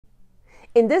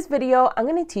In this video, I'm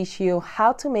going to teach you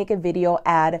how to make a video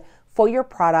ad for your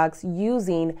products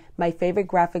using my favorite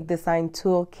graphic design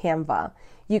tool, Canva.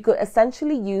 You could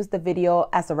essentially use the video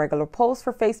as a regular post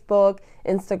for Facebook,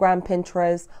 Instagram,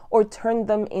 Pinterest, or turn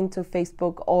them into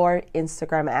Facebook or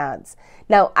Instagram ads.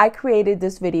 Now, I created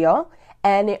this video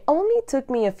and it only took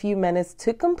me a few minutes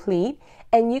to complete,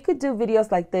 and you could do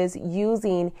videos like this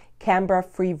using Canva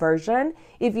free version.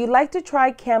 If you'd like to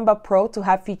try Canva Pro to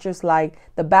have features like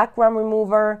the background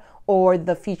remover or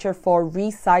the feature for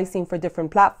resizing for different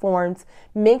platforms,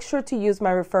 make sure to use my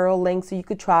referral link so you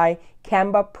could try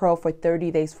Canva Pro for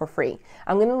 30 days for free.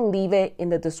 I'm going to leave it in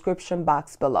the description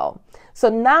box below. So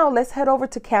now let's head over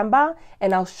to Canva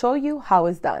and I'll show you how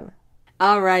it's done.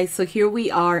 All right, so here we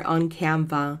are on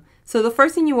Canva. So the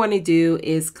first thing you want to do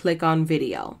is click on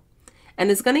video. And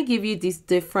it's going to give you these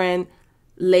different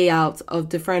layouts of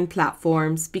different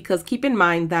platforms, because keep in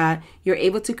mind that you're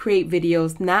able to create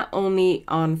videos not only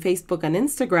on Facebook and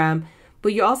Instagram,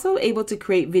 but you're also able to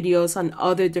create videos on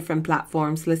other different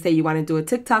platforms. Let's say you want to do a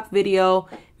TikTok video,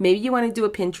 maybe you want to do a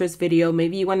Pinterest video,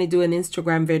 maybe you want to do an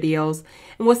Instagram videos.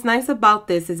 And what's nice about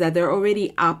this is that they're already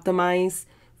optimized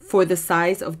for the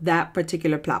size of that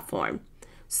particular platform.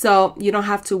 So you don't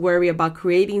have to worry about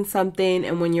creating something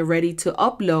and when you're ready to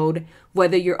upload,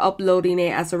 whether you're uploading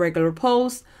it as a regular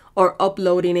post or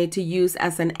uploading it to use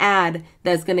as an ad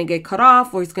that's going to get cut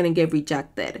off or it's going to get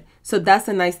rejected. So that's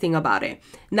a nice thing about it.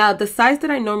 Now, the size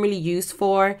that I normally use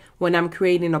for when I'm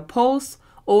creating a post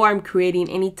or I'm creating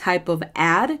any type of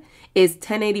ad is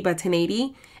 1080 by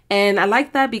 1080. And I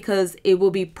like that because it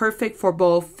will be perfect for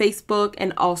both Facebook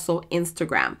and also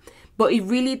Instagram. But it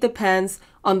really depends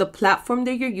on the platform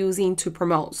that you're using to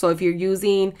promote. So if you're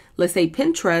using, let's say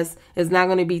Pinterest, it's not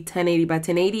going to be 1080 by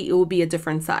 1080. It will be a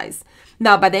different size.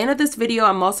 Now, by the end of this video,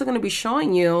 I'm also going to be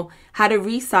showing you how to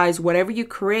resize whatever you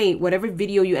create, whatever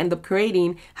video you end up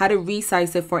creating, how to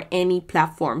resize it for any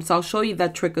platform. So I'll show you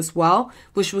that trick as well,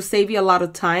 which will save you a lot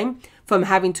of time from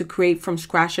having to create from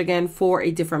scratch again for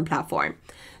a different platform.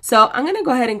 So I'm going to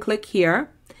go ahead and click here.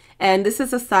 And this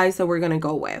is the size that we're going to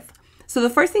go with. So the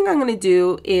first thing I'm going to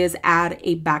do is add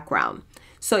a background.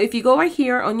 So if you go right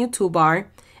here on your toolbar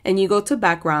and you go to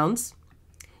backgrounds,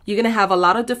 you're going to have a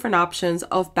lot of different options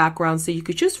of backgrounds that you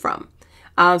could choose from.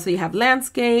 So you have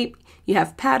landscape, you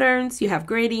have patterns, you have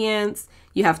gradients,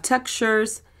 you have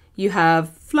textures, you have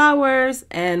flowers,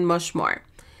 and much more.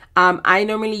 I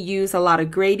normally use a lot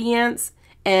of gradients,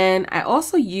 and I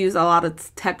also use a lot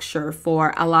of texture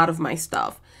for a lot of my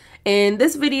stuff. In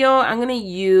this video, I'm going to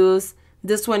use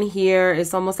this one here.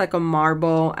 Is almost like a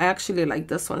marble. I actually like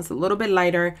this one. It's a little bit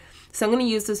lighter. So I'm going to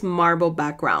use this marble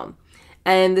background.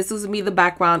 And this is going to be the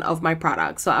background of my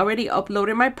product. So I already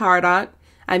uploaded my product.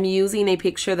 I'm using a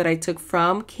picture that I took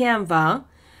from Canva.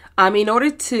 In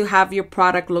order to have your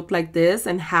product look like this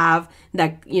and have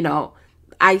that,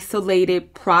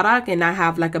 isolated product and not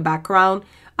have like a background,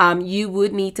 you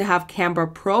would need to have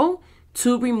Canva Pro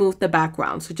to remove the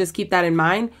background. So just keep that in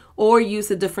mind, or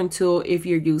use a different tool if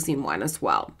you're using one as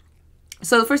well.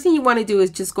 So the first thing you want to do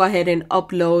is just go ahead and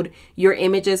upload your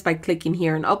images by clicking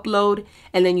here and upload,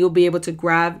 and then you'll be able to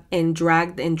grab and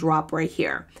drag and drop right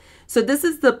here. So this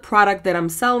is the product that I'm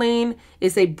selling.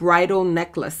 It's a bridal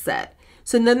necklace set.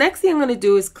 So the next thing I'm going to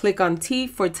do is click on T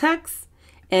for text,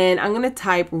 and I'm going to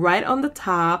type right on the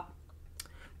top,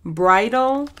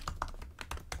 bridal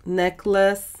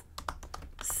necklace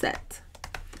set.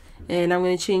 And I'm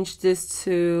going to change this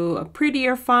to a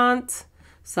prettier font.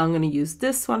 So I'm going to use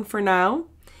this one for now.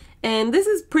 And this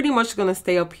is pretty much going to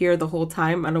stay up here the whole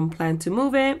time. I don't plan to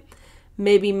move it.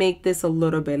 Maybe make this a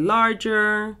little bit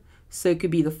larger so it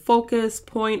could be the focus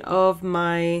point of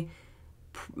my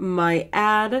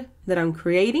ad that I'm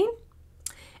creating.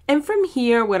 And from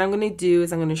here, what I'm going to do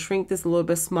is I'm going to shrink this a little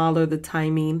bit smaller, the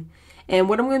timing. And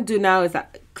what I'm going to do now is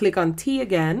click on T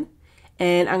again.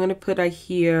 And I'm going to put right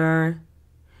here,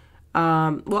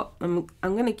 I'm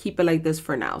going to keep it like this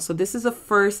for now. So this is the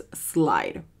first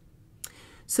slide.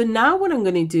 So now what I'm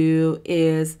going to do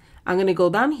is I'm going to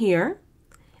go down here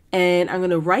and I'm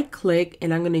going to right click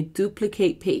and I'm going to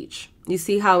duplicate page. You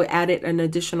see how it added an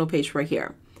additional page right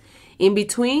here. In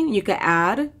between, you can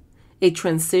add a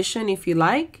transition if you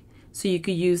like. So you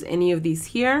could use any of these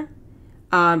here.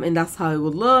 And that's how it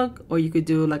would look. Or you could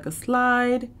do like a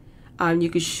slide.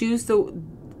 You could choose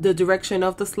the direction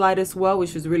of the slide as well,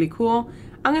 which is really cool.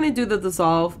 I'm going to do the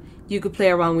dissolve. You could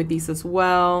play around with these as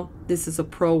well. This is a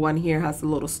pro one here, has a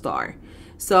little star.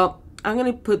 So I'm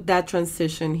going to put that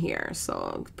transition here.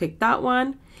 So pick that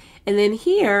one. And then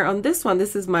here on this one,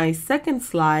 this is my second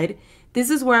slide.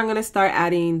 This is where I'm going to start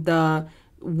adding the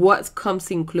what comes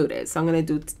included. So I'm going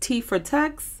to do T for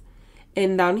text.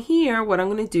 And down here, what I'm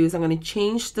going to do is I'm going to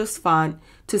change this font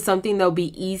to something that'll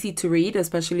be easy to read,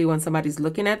 especially when somebody's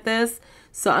looking at this.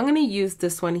 So I'm going to use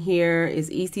this one here,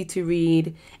 is easy to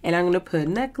read, and I'm going to put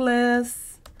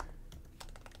necklace,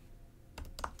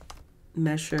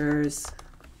 measures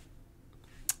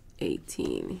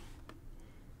 18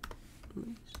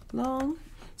 long.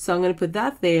 So I'm going to put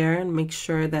that there and make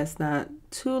sure that's not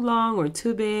too long or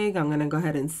too big. I'm going to go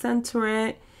ahead and center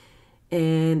it,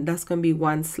 and that's going to be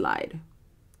one slide.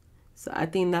 So I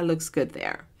think that looks good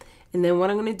there. And then what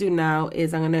I'm going to do now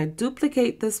is I'm going to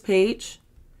duplicate this page,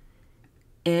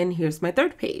 and here's my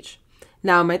third page.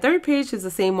 Now my third page is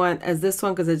the same one as this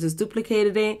one because I just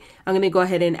duplicated it. I'm going to go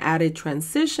ahead and add a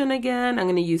transition again. I'm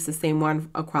going to use the same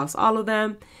one across all of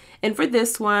them. And for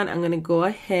this one, I'm going to go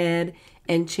ahead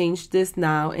and change this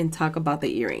now and talk about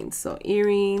the earrings. So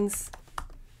earrings,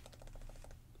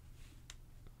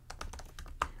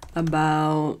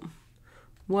 about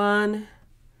one.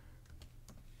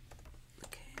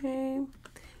 Okay.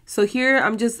 So here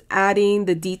I'm just adding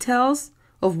the details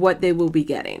of what they will be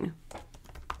getting.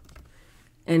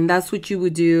 And that's what you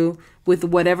would do with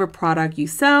whatever product you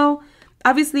sell.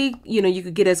 Obviously, you know, you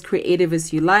could get as creative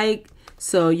as you like.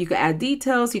 So you could add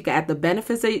details, you could add the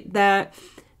benefits that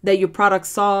your product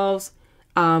solves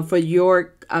for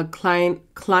your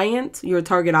client, your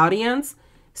target audience.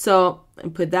 So I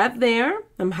put that there.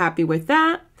 I'm happy with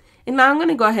that. And now I'm going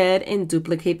to go ahead and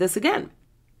duplicate this again.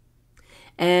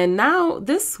 And now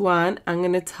this one, I'm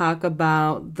going to talk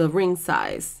about the ring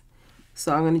size.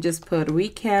 So I'm going to just put we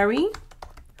carry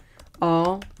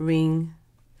all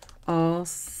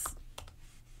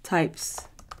types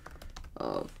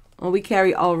of, well, we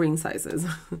carry all ring sizes.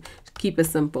 Keep it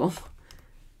simple.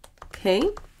 Okay.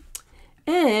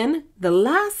 And the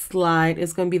last slide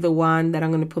is going to be the one that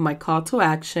I'm going to put my call to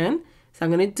action. So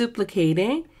I'm going to duplicate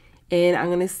it, and I'm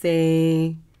going to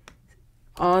say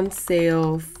on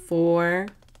sale for,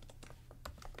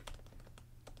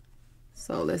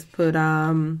 so let's put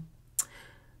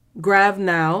grab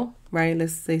now, right?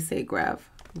 Let's say grab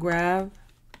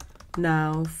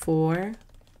now for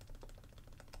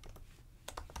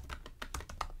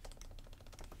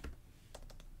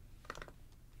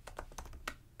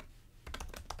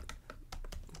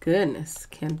goodness,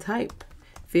 can't type,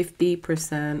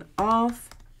 50% off.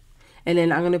 And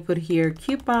then I'm going to put here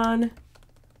coupon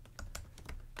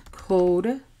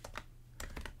code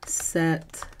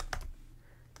set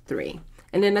 3.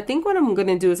 And then I think what I'm going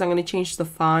to do is I'm going to change the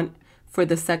font for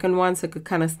the second one so it could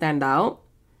kind of stand out.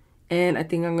 And I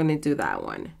think I'm going to do that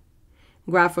one.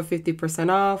 Grab for 50%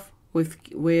 off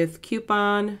with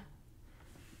coupon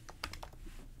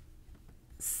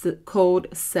code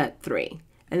set 3.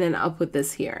 And then I'll put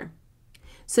this here.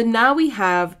 So now we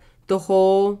have the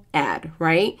whole ad,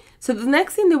 right? So the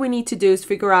next thing that we need to do is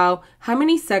figure out how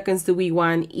many seconds do we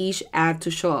want each ad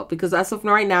to show up, because as of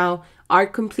right now, our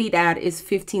complete ad is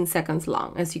 15 seconds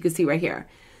long, as you can see right here.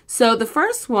 So the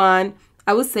first one,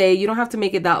 I would say you don't have to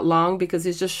make it that long because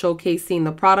it's just showcasing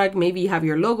the product. Maybe you have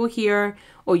your logo here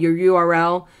or your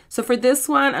URL. So for this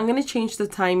one, I'm going to change the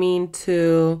timing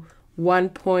to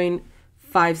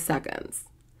 1.5 seconds.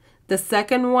 The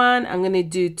second one, I'm going to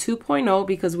do 2.0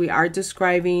 because we are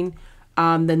describing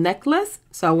the necklace.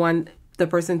 So I want the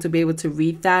person to be able to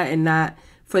read that and not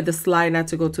for the slide not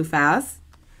to go too fast.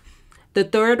 The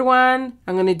third one,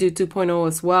 I'm going to do 2.0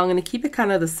 as well. I'm going to keep it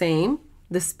kind of the same,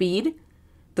 the speed.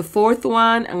 The fourth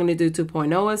one, I'm going to do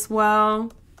 2.0 as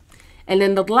well. And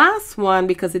then the last one,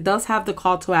 because it does have the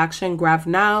call to action, grab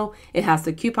now, it has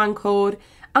the coupon code,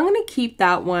 I'm going to keep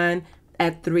that one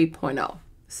at 3.0.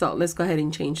 So let's go ahead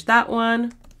and change that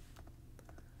one.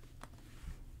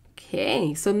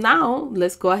 Okay, so now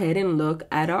let's go ahead and look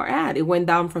at our ad. It went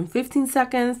down from 15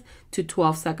 seconds to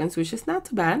 12 seconds, which is not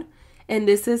too bad. And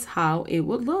this is how it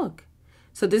would look.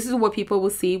 So this is what people will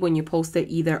see when you post it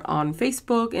either on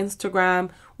Facebook, Instagram,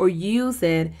 or use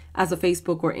it as a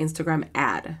Facebook or Instagram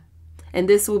ad. And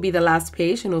this will be the last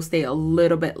page and it'll stay a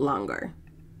little bit longer.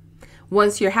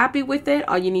 Once you're happy with it,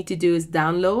 all you need to do is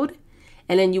download.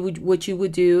 And then what you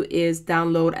would do is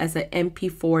download as an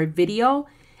MP4 video.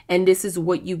 And this is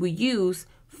what you would use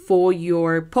for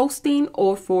your posting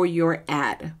or for your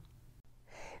ad.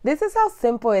 This is how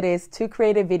simple it is to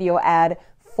create a video ad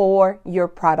for your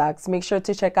products. Make sure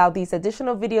to check out these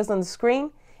additional videos on the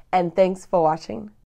screen, and thanks for watching.